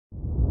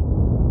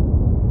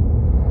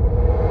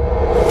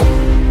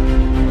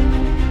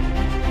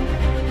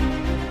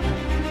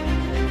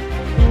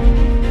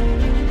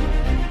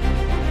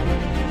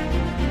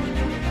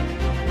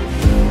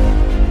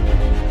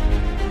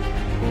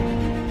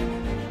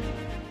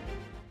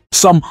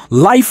some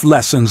life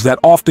lessons that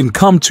often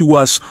come to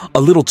us a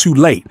little too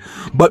late.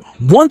 But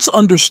once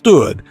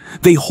understood,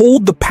 they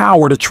hold the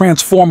power to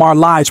transform our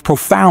lives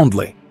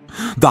profoundly.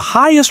 The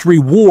highest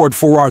reward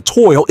for our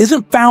toil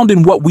isn't found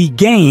in what we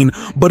gain,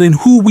 but in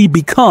who we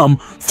become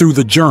through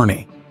the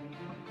journey.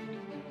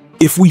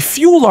 If we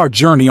fuel our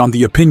journey on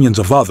the opinions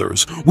of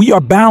others, we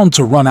are bound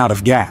to run out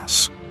of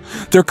gas.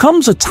 There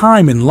comes a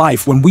time in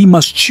life when we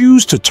must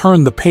choose to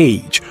turn the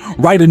page,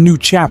 write a new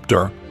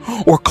chapter,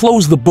 or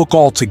close the book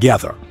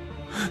altogether.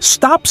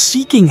 Stop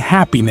seeking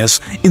happiness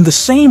in the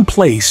same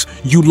place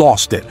you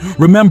lost it.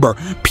 Remember,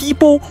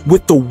 people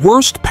with the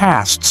worst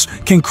pasts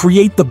can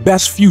create the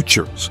best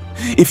futures.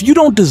 If you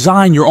don't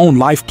design your own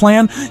life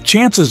plan,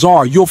 chances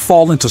are you'll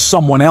fall into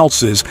someone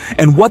else's,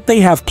 and what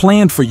they have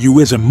planned for you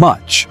isn't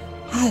much.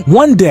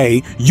 One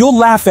day, you'll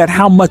laugh at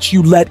how much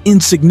you let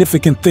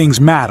insignificant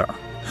things matter.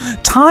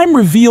 Time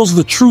reveals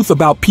the truth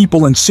about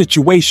people and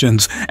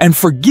situations, and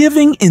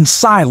forgiving in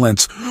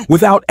silence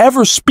without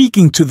ever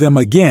speaking to them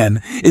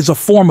again is a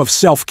form of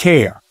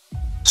self-care.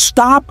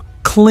 Stop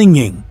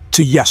clinging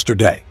to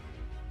yesterday.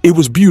 It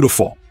was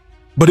beautiful,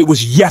 but it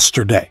was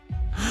yesterday.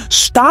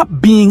 Stop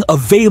being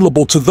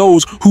available to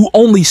those who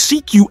only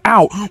seek you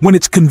out when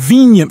it's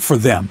convenient for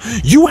them.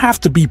 You have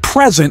to be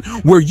present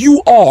where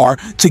you are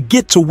to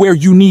get to where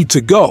you need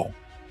to go.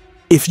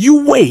 If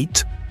you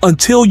wait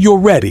until you're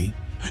ready,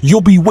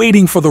 you'll be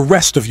waiting for the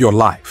rest of your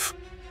life.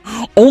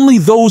 Only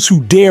those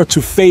who dare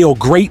to fail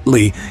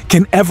greatly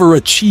can ever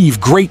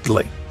achieve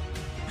greatly.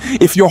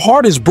 If your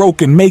heart is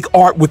broken, make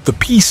art with the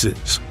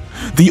pieces.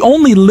 The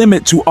only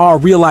limit to our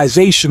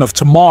realization of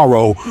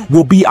tomorrow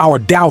will be our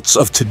doubts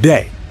of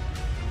today.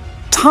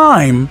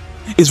 Time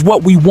is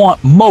what we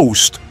want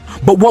most,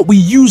 but what we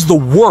use the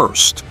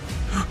worst.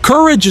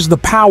 Courage is the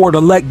power to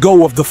let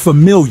go of the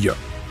familiar.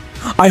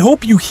 I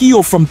hope you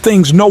heal from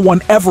things no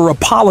one ever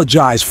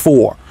apologized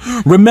for.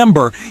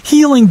 Remember,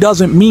 healing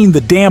doesn't mean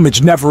the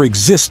damage never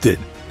existed.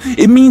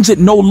 It means it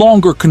no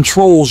longer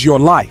controls your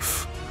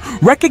life.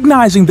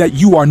 Recognizing that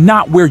you are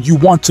not where you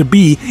want to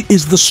be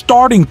is the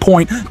starting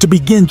point to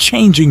begin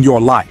changing your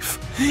life.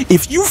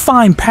 If you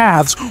find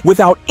paths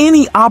without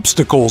any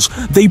obstacles,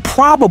 they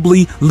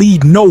probably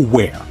lead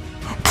nowhere.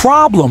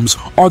 Problems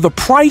are the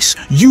price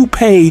you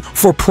pay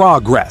for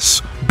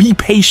progress. Be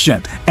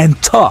patient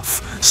and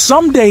tough.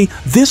 Someday,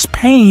 this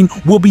pain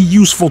will be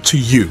useful to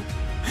you.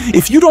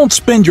 If you don't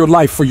spend your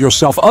life for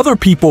yourself, other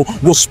people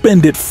will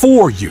spend it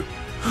for you.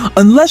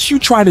 Unless you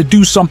try to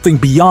do something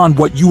beyond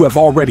what you have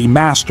already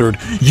mastered,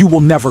 you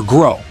will never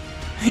grow.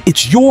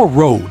 It's your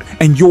road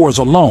and yours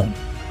alone.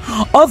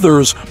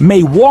 Others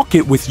may walk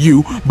it with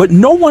you, but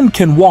no one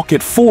can walk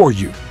it for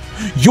you.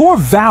 Your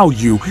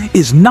value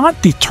is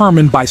not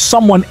determined by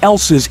someone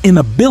else's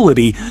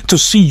inability to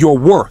see your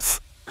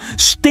worth.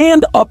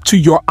 Stand up to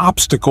your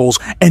obstacles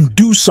and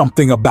do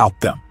something about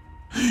them.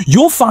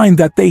 You'll find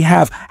that they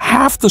have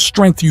half the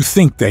strength you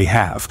think they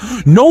have.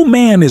 No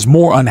man is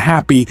more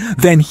unhappy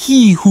than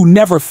he who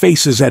never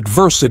faces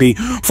adversity,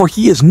 for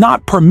he is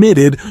not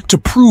permitted to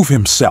prove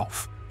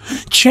himself.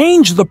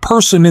 Change the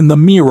person in the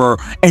mirror,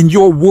 and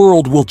your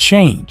world will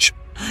change.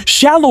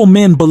 Shallow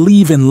men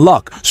believe in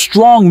luck,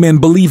 strong men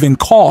believe in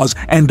cause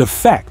and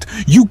effect.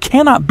 You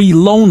cannot be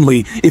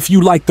lonely if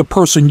you like the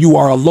person you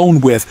are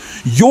alone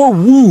with. Your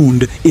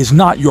wound is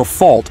not your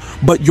fault,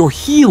 but your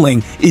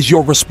healing is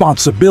your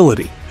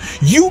responsibility.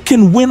 You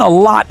can win a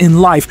lot in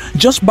life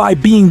just by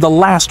being the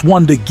last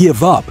one to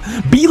give up.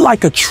 Be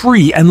like a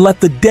tree and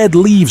let the dead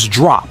leaves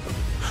drop.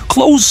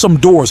 Close some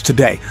doors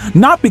today,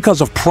 not because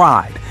of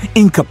pride,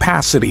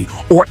 incapacity,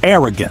 or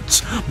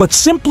arrogance, but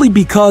simply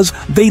because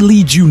they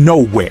lead you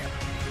nowhere.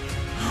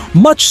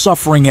 Much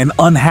suffering and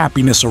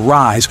unhappiness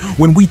arise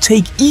when we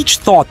take each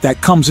thought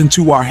that comes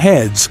into our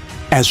heads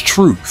as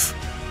truth.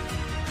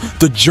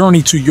 The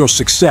journey to your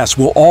success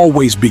will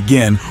always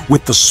begin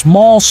with the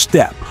small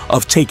step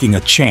of taking a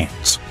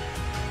chance.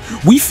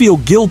 We feel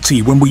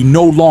guilty when we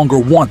no longer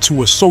want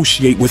to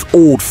associate with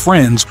old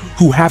friends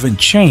who haven't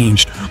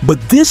changed, but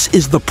this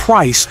is the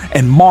price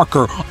and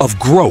marker of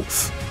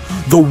growth.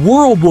 The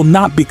world will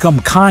not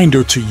become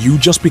kinder to you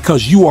just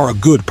because you are a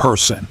good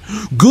person.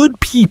 Good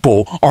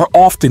people are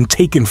often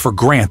taken for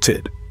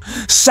granted.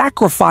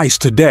 Sacrifice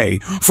today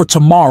for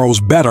tomorrow's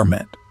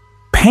betterment.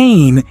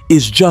 Pain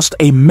is just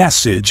a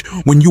message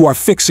when you are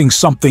fixing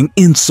something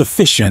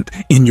insufficient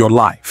in your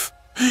life.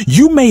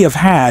 You may have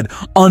had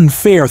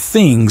unfair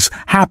things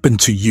happen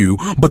to you,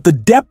 but the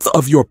depth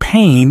of your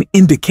pain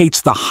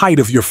indicates the height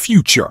of your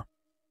future.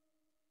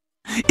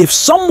 If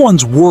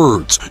someone's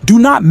words do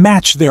not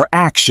match their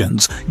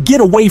actions,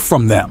 get away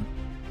from them.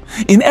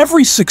 In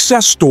every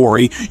success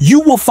story,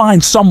 you will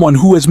find someone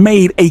who has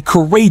made a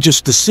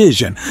courageous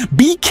decision.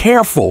 Be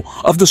careful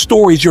of the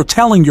stories you're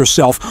telling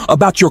yourself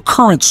about your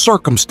current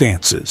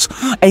circumstances.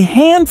 A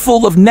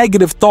handful of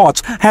negative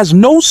thoughts has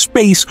no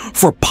space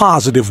for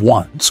positive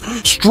ones.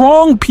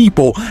 Strong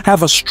people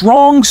have a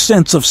strong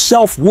sense of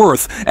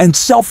self-worth and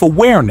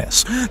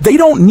self-awareness. They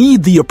don't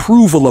need the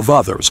approval of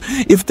others.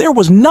 If there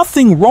was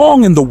nothing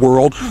wrong in the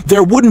world,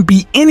 there wouldn't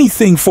be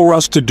anything for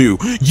us to do.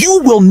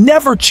 You will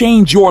never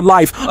change your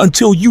life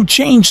until you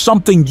change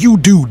something you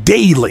do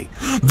daily.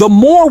 The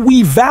more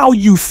we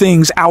value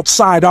things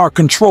outside our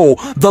control,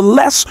 the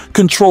less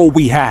control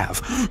we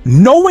have.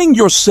 Knowing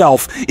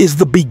yourself is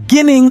the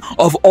beginning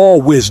of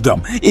all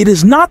wisdom. It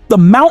is not the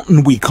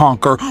mountain we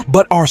conquer,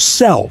 but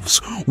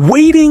ourselves.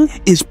 Waiting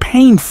is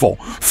painful.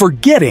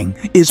 Forgetting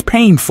is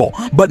painful.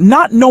 But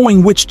not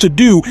knowing which to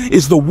do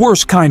is the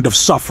worst kind of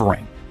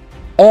suffering.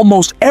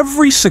 Almost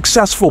every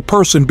successful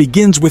person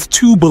begins with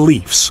two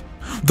beliefs.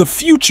 The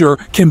future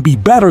can be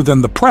better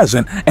than the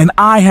present, and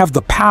I have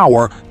the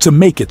power to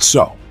make it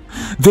so.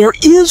 There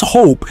is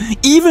hope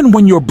even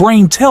when your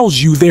brain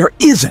tells you there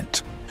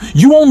isn't.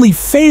 You only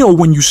fail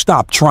when you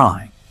stop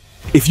trying.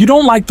 If you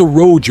don't like the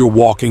road you're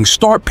walking,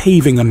 start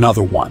paving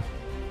another one.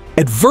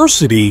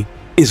 Adversity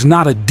is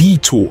not a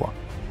detour.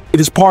 It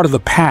is part of the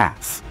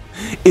path.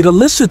 It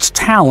elicits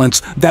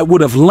talents that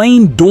would have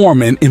lain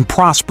dormant in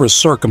prosperous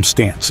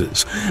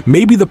circumstances.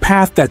 Maybe the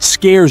path that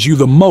scares you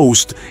the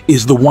most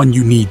is the one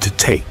you need to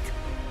take.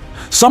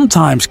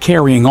 Sometimes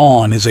carrying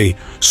on is a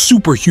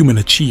superhuman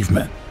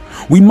achievement.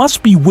 We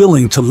must be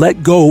willing to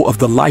let go of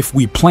the life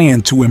we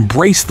plan to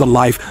embrace the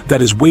life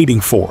that is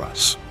waiting for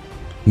us.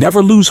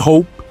 Never lose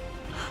hope.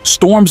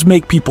 Storms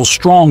make people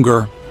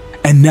stronger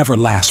and never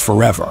last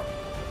forever.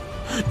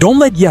 Don't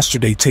let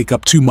yesterday take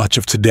up too much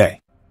of today.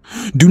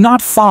 Do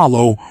not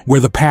follow where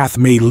the path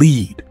may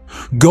lead.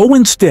 Go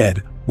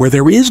instead where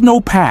there is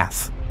no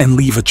path and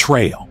leave a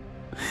trail.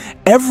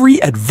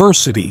 Every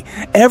adversity,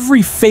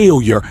 every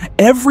failure,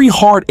 every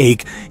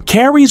heartache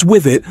carries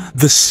with it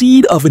the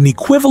seed of an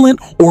equivalent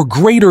or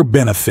greater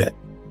benefit.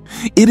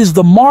 It is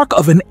the mark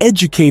of an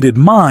educated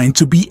mind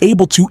to be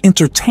able to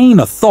entertain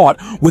a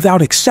thought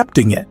without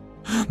accepting it.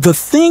 The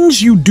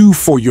things you do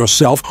for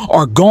yourself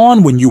are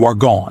gone when you are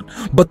gone,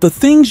 but the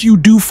things you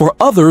do for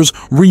others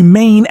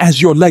remain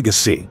as your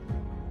legacy.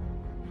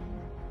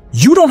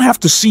 You don't have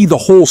to see the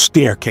whole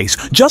staircase,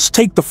 just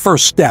take the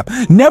first step.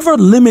 Never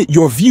limit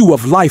your view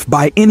of life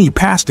by any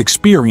past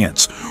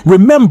experience.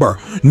 Remember,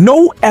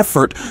 no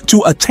effort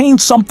to attain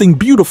something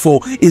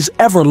beautiful is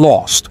ever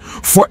lost.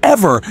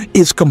 Forever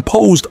is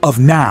composed of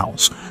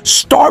nows.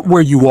 Start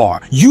where you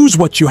are, use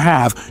what you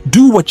have,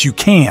 do what you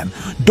can.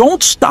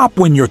 Don't stop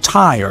when you're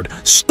tired,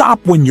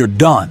 stop when you're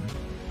done.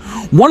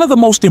 One of the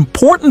most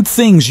important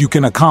things you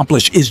can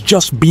accomplish is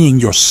just being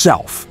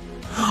yourself.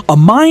 A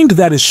mind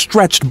that is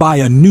stretched by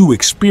a new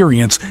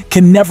experience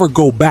can never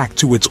go back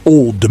to its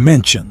old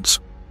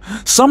dimensions.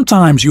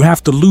 Sometimes you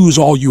have to lose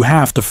all you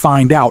have to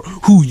find out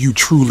who you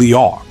truly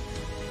are.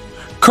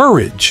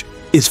 Courage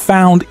is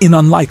found in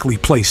unlikely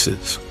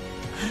places.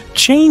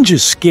 Change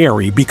is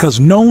scary because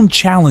known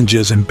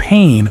challenges and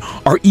pain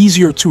are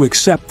easier to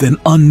accept than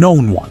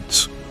unknown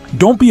ones.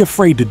 Don't be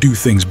afraid to do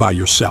things by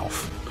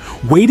yourself.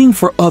 Waiting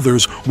for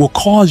others will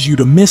cause you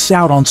to miss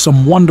out on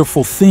some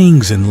wonderful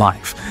things in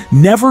life.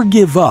 Never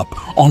give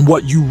up on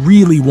what you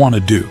really want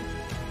to do.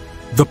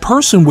 The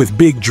person with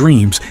big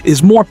dreams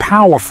is more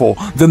powerful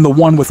than the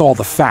one with all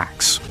the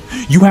facts.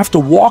 You have to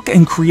walk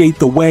and create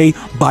the way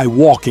by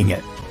walking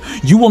it.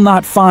 You will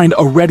not find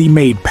a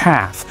ready-made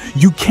path.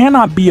 You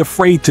cannot be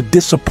afraid to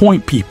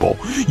disappoint people.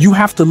 You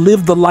have to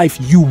live the life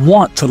you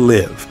want to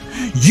live.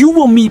 You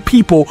will meet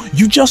people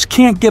you just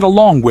can't get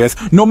along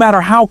with, no matter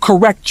how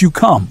correct you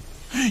come.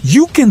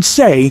 You can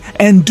say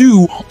and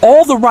do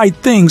all the right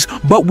things,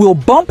 but will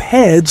bump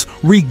heads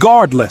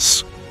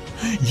regardless.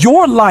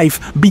 Your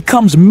life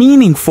becomes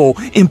meaningful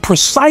in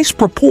precise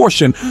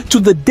proportion to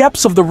the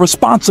depths of the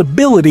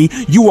responsibility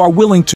you are willing to